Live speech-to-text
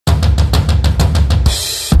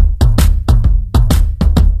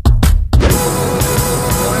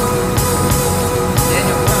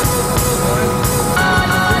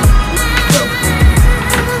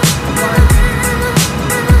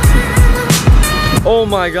Oh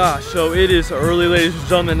my gosh, so it is early, ladies and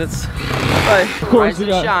gentlemen. It's of course we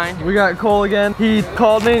got Cole again. He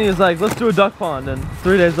called me and he was like, let's do a duck pond. And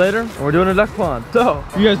 3 days later, we're doing a duck pond. So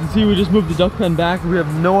you guys can see we just moved the duck pen back. We have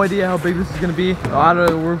no idea how big this is gonna be. I don't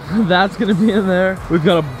know, that's gonna be in there. We've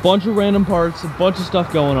got a bunch of random parts, a bunch of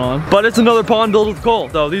stuff going on. But it's another pond build with Cole.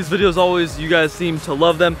 So these videos always, you guys seem to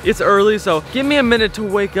love them. It's early, so give me a minute to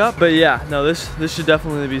wake up. But yeah, no, this should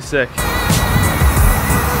definitely be sick.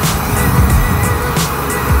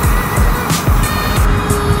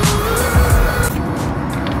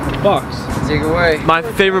 Bucks. Dig away. My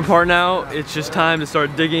favorite part now, it's just time to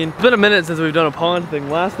start digging. It's been a minute since we've done a pond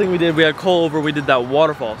thing. Last thing we did, we had Cole over, we did that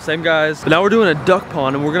waterfall. Same guys, but now we're doing a duck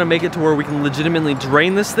pond and we're gonna make it to where we can legitimately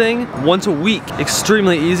drain this thing once a week.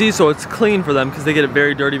 Extremely easy, so it's clean for them because they get it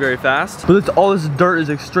very dirty very fast. But all this dirt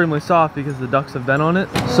is extremely soft because the ducks have been on it.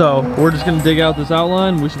 So we're just gonna dig out this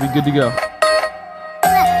outline. We should be good to go.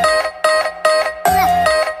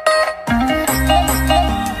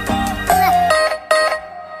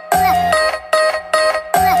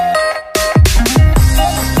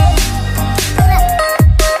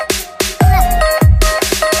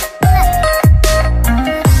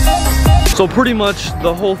 So pretty much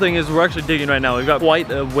the whole thing is we're actually digging right now. We've got quite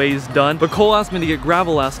a ways done. But Cole asked me to get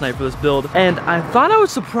gravel last night for this build. And I thought I would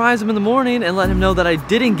surprise him in the morning and let him know that I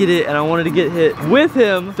didn't get it and I wanted to get hit with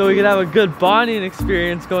him so we could have a good bonding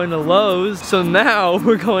experience going to Lowe's. So now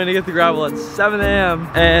we're going to get the gravel at 7 a.m.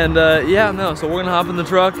 And yeah, no, so we're gonna hop in the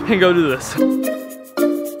truck and go do this.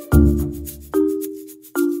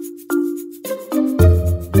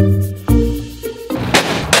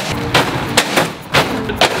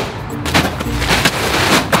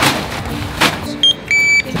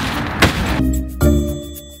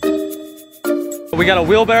 We got a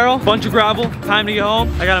wheelbarrow, bunch of gravel, time to get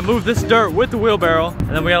home. I gotta move this dirt with the wheelbarrow,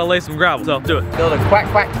 and then we gotta lay some gravel, so do it. Build a quack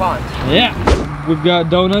quack pond. Yeah. We've got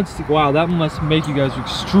donuts. Wow, that must make you guys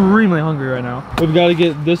extremely hungry right now. We've got to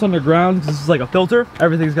get this underground because this is like a filter.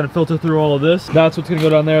 Everything's gonna filter through all of this. That's what's gonna go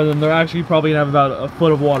down there. Then they're actually probably gonna have about a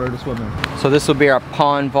foot of water to swim in. So this will be our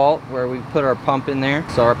pond vault where we put our pump in there.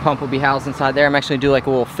 So our pump will be housed inside there. I'm actually gonna do like a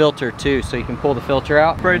little filter too, so you can pull the filter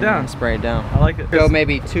out. Spray it down. And spray it down. I like it. Go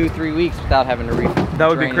maybe 2-3 weeks without having to refill. That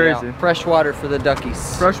would be crazy. Fresh water for the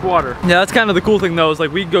duckies. Fresh water. Yeah, that's kind of the cool thing though, is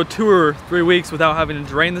like we could go 2 or 3 weeks without having to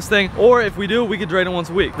drain this thing. Or if we do, we could drain it once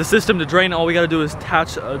a week. The system to drain, all we gotta do is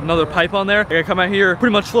attach another pipe on there. I gotta come out here,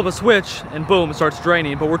 pretty much flip a switch, and boom, it starts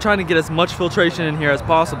draining. But we're trying to get as much filtration in here as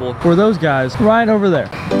possible for those guys right over there.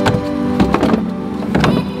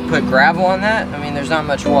 Put gravel on that, I mean, there's not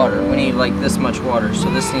much water. We need like this much water, so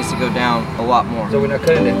this needs to go down a lot more. So we're not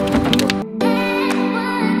cutting it.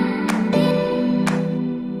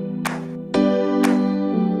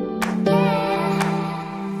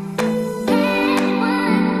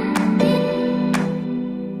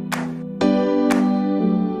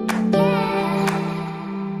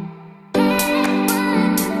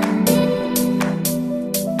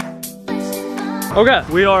 Okay,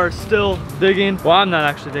 we are still digging. Well, I'm not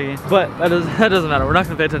actually digging, but that doesn't matter. We're not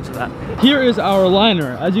gonna pay attention to that. Here is our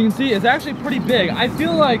liner. As you can see, it's actually pretty big. I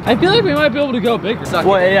feel like we might be able to go bigger.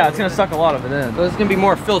 Well, yeah, it's gonna suck a lot of it in. So it's gonna be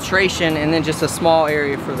more filtration and then just a small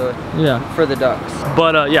area for the ducks.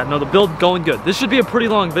 But yeah, no, the build going good. This should be a pretty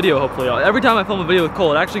long video, hopefully. Every time I film a video with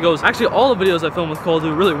Cole, it actually goes. Actually, all the videos I film with Cole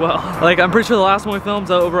do really well. Like, I'm pretty sure the last one we filmed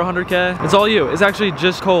is over 100K. It's all you. It's actually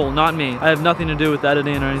just Cole, not me. I have nothing to do with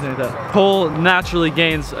editing or anything like that. Cole naturally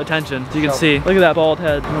gains attention. So you can see, look at that bald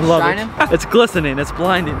head. I love it. It's glistening. It's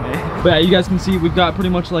blinding me. But yeah, you guys can see we've got pretty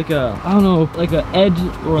much like a, I don't know, like a edge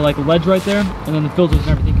or like a ledge right there, and then the filters and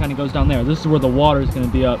everything kind of goes down there. This is where the water is going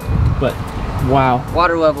to be up. But wow,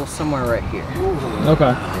 water level somewhere right here. Okay,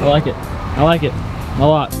 I like it. I like it a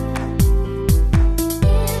lot.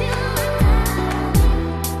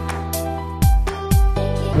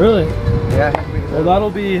 Really? Yeah. Well,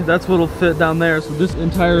 that's what'll fit down there. So this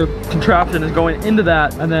entire contraption is going into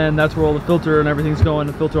that, and then that's where all the filter and everything's going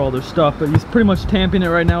to filter all their stuff. But he's pretty much tamping it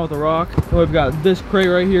right now with a rock. And we've got this crate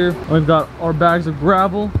right here, and we've got our bags of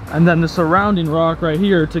gravel, and then the surrounding rock right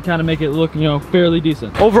here to kind of make it look, you know, fairly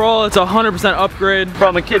decent. Overall, it's a 100% upgrade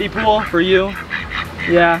from a kiddie pool for you.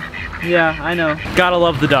 Yeah, I know. Gotta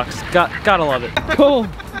love the ducks. Gotta love it. Cool.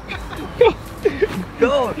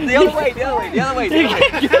 Go! The other way, the other way, the other way, the other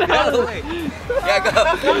way. The other way. Yeah, go.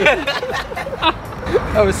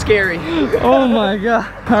 That was scary. Oh my god.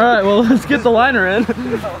 Alright, well, let's get the liner in. We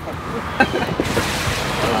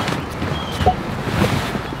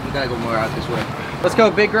gotta go more out this way. Let's go,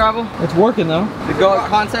 big gravel. It's working though. The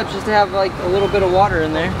concept's just to have like a little bit of water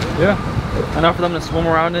in there. Yeah. Enough for them to swim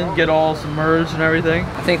around in, get all submerged and everything.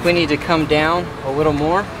 I think we need to come down a little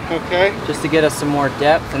more. Okay. Just to get us some more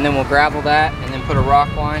depth, and then we'll gravel that and then put a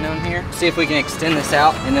rock line on here. See if we can extend this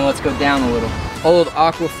out, and then let's go down a little. Old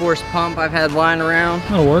Aqua Force pump I've had lying around.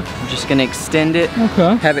 That'll work. I'm just gonna extend it.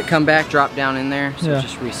 Okay. Have it come back, drop down in there, so it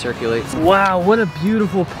just recirculates. Wow, what a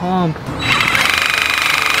beautiful pump.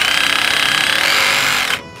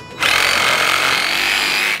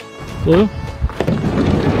 Blue?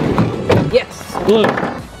 Yes. Blue.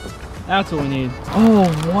 That's what we need. Oh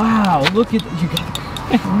wow, look at you got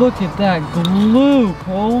look at that glue,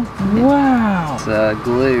 Cole. Wow. It's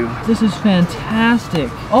glue. This is fantastic.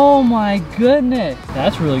 Oh my goodness.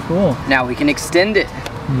 That's really cool. Now we can extend it.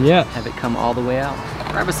 Yes. Have it come all the way out.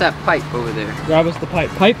 Grab us that pipe over there. Grab us the pipe.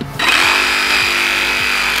 Pipe.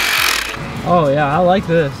 Oh yeah, I like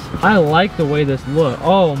this. I like the way this looks.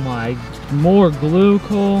 Oh my, more glue,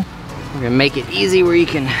 Cole. We're gonna make it easy where you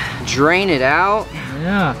can drain it out.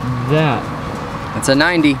 Yeah, that. That's a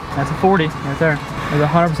 90. That's a 40 right there.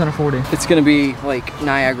 That's 100% a 40. It's gonna be like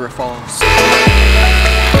Niagara Falls.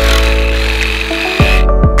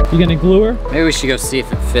 You gonna glue her? Maybe we should go see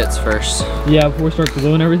if it fits first. Yeah, before we start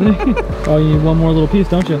gluing everything. Oh, you need one more little piece,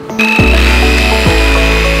 don't you?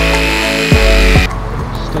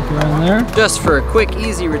 Stick her in there. Just for a quick,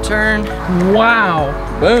 easy return. Wow.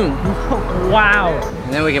 Boom. Wow.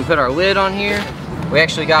 And then we can put our lid on here. We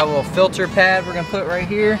actually got a little filter pad we're gonna put right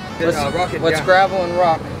here. Let's gravel and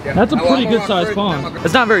rock. That's a pretty good sized pond.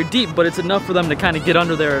 It's not very deep, but it's enough for them to kind of get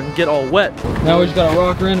under there and get all wet. Now we just gotta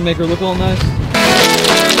rock her in and make her look all nice.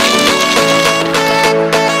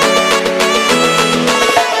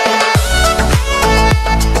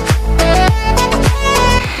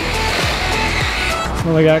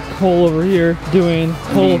 Well, I got Cole over here doing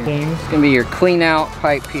Cole things. It's gonna be your clean out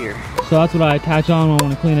pipe here. So that's what I attach on when I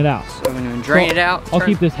want to clean it out. So we're gonna drain it out. I'll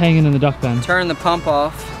keep this hanging in the duck pen. Turn the pump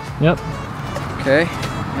off. Yep. Okay,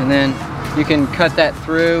 and then you can cut that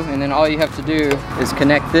through, and then all you have to do is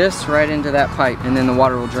connect this right into that pipe, and then the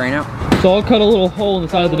water will drain out. So I'll cut a little hole in the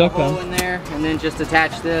side of the duck pen. Hole in there, and then just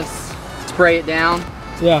attach this, spray it down.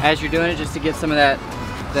 Yeah. As you're doing it, just to get some of that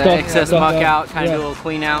excess muck out, kind of do a little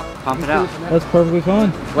clean out, pump it out. That's perfectly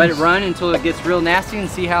fine. Let it run until it gets real nasty and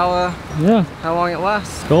see how long it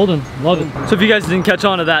lasts. Golden, love it. So if you guys didn't catch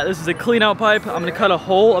on to that, this is a clean out pipe. I'm gonna cut a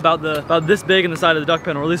hole about this big in the side of the duck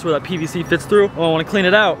pen, or at least where that PVC fits through. When I wanna clean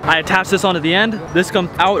it out, I attach this onto the end. This comes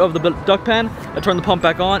out of the duck pen. I turn the pump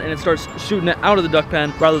back on and it starts shooting it out of the duck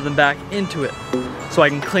pen rather than back into it. So I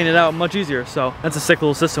can clean it out much easier. So that's a sick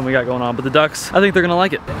little system we got going on. But the ducks, I think they're gonna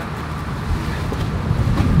like it.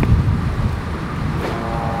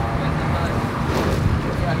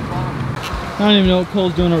 I don't even know what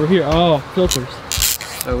Cole's doing over here. Oh, filters.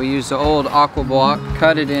 So we used the old aqua block,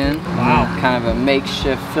 cut it in. Wow. Kind of a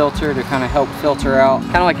makeshift filter to kind of help filter out.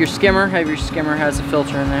 Kind of like your skimmer, how your skimmer has a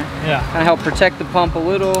filter in there. Yeah. Kind of help protect the pump a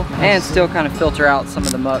little and still kind of filter out some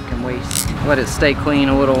of the muck and waste. Let it stay clean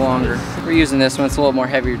a little longer. We're using this one, it's a little more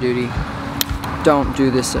heavier duty. Don't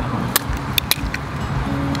do this at home.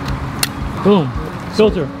 Boom.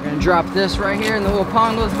 Filter. We're gonna drop this right here in the little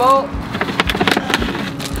pondless bolt.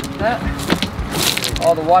 That.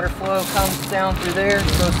 All the water flow comes down through there,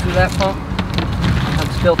 goes through that pump,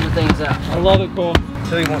 helps filter things out. I love it, Cole.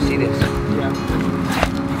 So you won't see this. Yeah.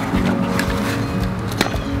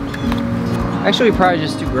 Actually, we probably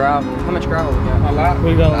just do gravel. How much gravel we got? A lot.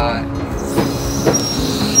 We got a lot.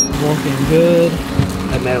 Working good.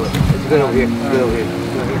 It's good over here. Good over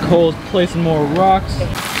here. Cole's placing more rocks.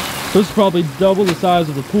 This is probably double the size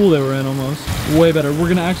of the pool they were in almost. Way better. We're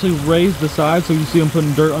gonna actually raise the sides so you see them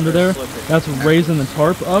putting dirt under there. That's raising the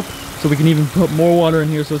tarp up so we can even put more water in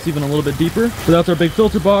here so it's even a little bit deeper. So that's our big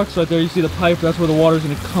filter box. Right there you see the pipe. That's where the water is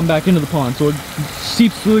gonna come back into the pond. So it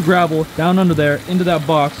seeps through the gravel, down under there, into that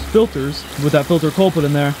box, filters with that filter Cole put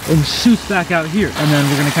in there, and shoots back out here. And then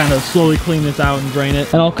we're gonna kind of slowly clean this out and drain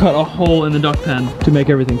it. And I'll cut a hole in the duck pen to make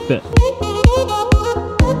everything fit.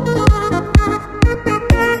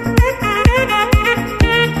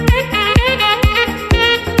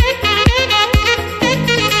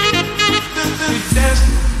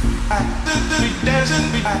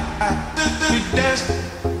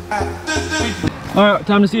 All right,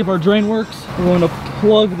 time to see if our drain works. We're going to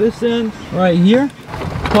plug this in right here.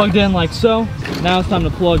 Plugged in like so. Now it's time to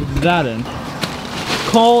plug that in.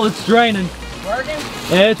 Cole, it's draining. Working?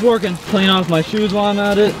 Yeah, it's working. Clean off my shoes while I'm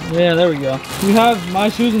at it. Yeah, there we go. You have my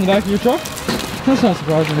shoes in the back of your truck? That's not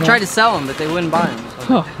surprising. I tried to sell them, but they wouldn't buy them.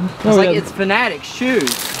 So. It's like, it's Finatic shoes.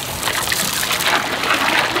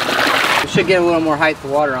 We should get a little more height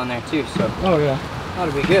of water on there too, so. Oh yeah. Ought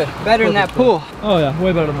to be good. Better than that pool. Oh yeah,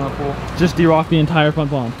 way better than that pool. Just de-rock the entire front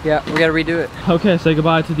pond. Yeah, we gotta redo it. Okay, say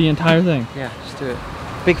goodbye to the entire thing. Yeah, just do it.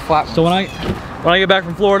 Big flap. So when I get back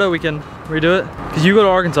from Florida, we can redo it. Cause you go to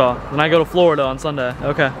Arkansas, then I go to Florida on Sunday.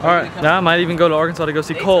 Okay, all right. Now I might even go to Arkansas to go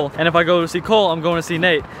see Cole. And if I go to see Cole, I'm going to see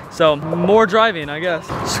Nate. So more driving, I guess.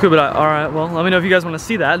 Scuba dive. All right, well, let me know if you guys want to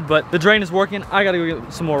see that. But the drain is working. I gotta go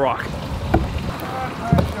get some more rock.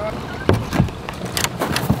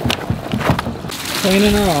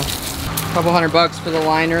 Cleaning her off. Couple $100 for the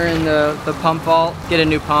liner and the pump vault. Get a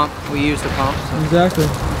new pump. We use the pump. So. Exactly.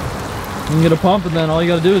 You can get a pump and then all you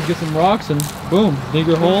gotta do is get some rocks and boom, dig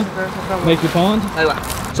your hole, make your pond.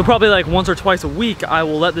 So probably like once or twice a week, I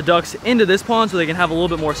will let the ducks into this pond so they can have a little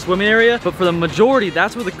bit more swimming area. But for the majority,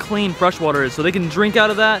 that's where the clean freshwater is. So they can drink out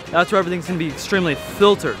of that. That's where everything's gonna be extremely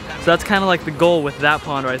filtered. So that's kind of like the goal with that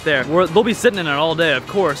pond right there. They'll be sitting in it all day, of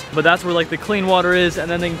course, but that's where like the clean water is, and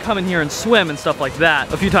then they can come in here and swim and stuff like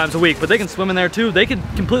that a few times a week. But they can swim in there too. They can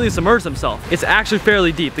completely submerge themselves. It's actually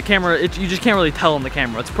fairly deep. The camera, you just can't really tell on the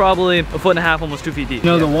camera. It's probably a foot and a half, almost 2 feet deep. You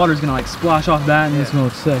know, the water's gonna like splash off that and it's gonna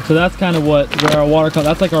look sick. So that's kind of where our water comes.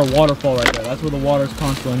 That's like our waterfall right there. That's where the water's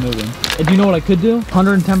constantly moving. And do you know what I could do?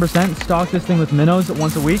 110% stock this thing with minnows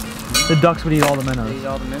once a week. The ducks would eat all the minnows. They eat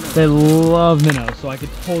all the minnows. They love minnows, so I could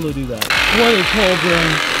totally do that. What is Cole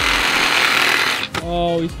doing?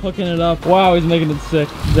 Oh, he's hooking it up. Wow, he's making it sick.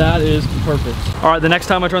 That is perfect. All right, the next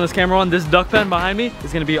time I turn this camera on, this duck pen behind me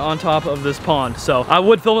is gonna be on top of this pond. So I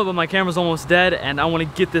would film it, but my camera's almost dead and I wanna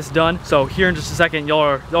get this done. So here in just a second, y'all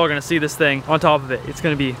are gonna see this thing on top of it. It's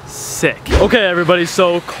gonna be sick. Okay, everybody,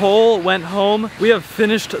 so Cole went home. We have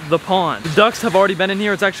finished the pond. The ducks have already been in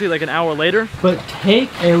here. It's actually like an hour later. But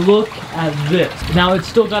take a look at this. Now it's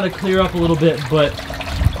still gotta clear up a little bit, but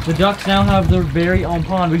the ducks now have their very own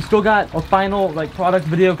pond. We've still got a final like product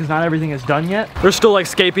video because not everything is done yet. There's still like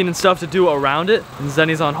scaping and stuff to do around it. And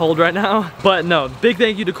Zenny's on hold right now. But no, big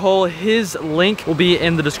thank you to Cole. His link will be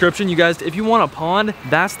in the description. You guys, if you want a pond,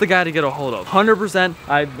 that's the guy to get a hold of. 100%,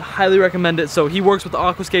 I highly recommend it. So he works with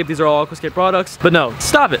Aquascape. These are all Aquascape products. But no,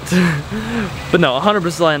 stop it. But no,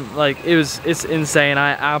 100%, like it's insane.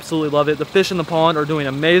 I absolutely love it. The fish in the pond are doing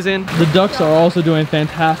amazing. The ducks are also doing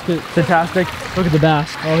fantastic. Look at the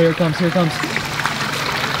bass. Oh, here it comes, here it comes.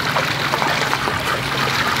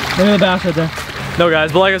 Look at the bass right there. No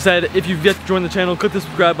guys, but like I said, if you've yet to join the channel, click the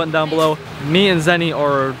subscribe button down below. Me and Zenny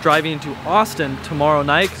are driving to Austin tomorrow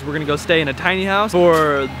night because we're gonna go stay in a tiny house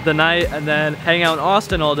for the night and then hang out in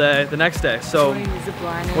Austin all day the next day. So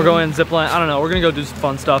we're going zipline. I don't know, we're gonna go do some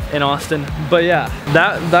fun stuff in Austin. But yeah,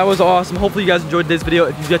 that was awesome. Hopefully you guys enjoyed today's video.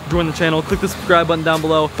 If you've yet to join the channel, click the subscribe button down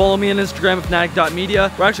below. Follow me on Instagram at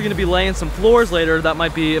finatic.media. We're actually gonna be laying some floors later. That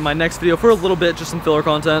might be in my next video for a little bit, just some filler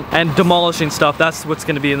content and demolishing stuff. That's what's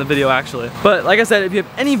gonna be in the video actually. But like I said, if you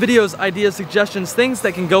have any videos, ideas, suggestions, things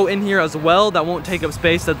that can go in here as well that won't take up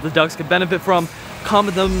space that the ducks could benefit from,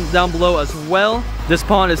 comment them down below as well. This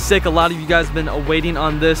pond is sick. A lot of you guys have been waiting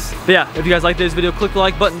on this. But yeah, if you guys like today's video, click the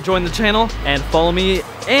like button, join the channel, and follow me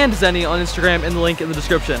and Zenny on Instagram in the link in the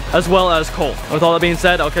description, as well as Cole. With all that being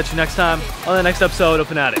said, I'll catch you next time on the next episode of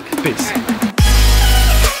Finatic. Peace.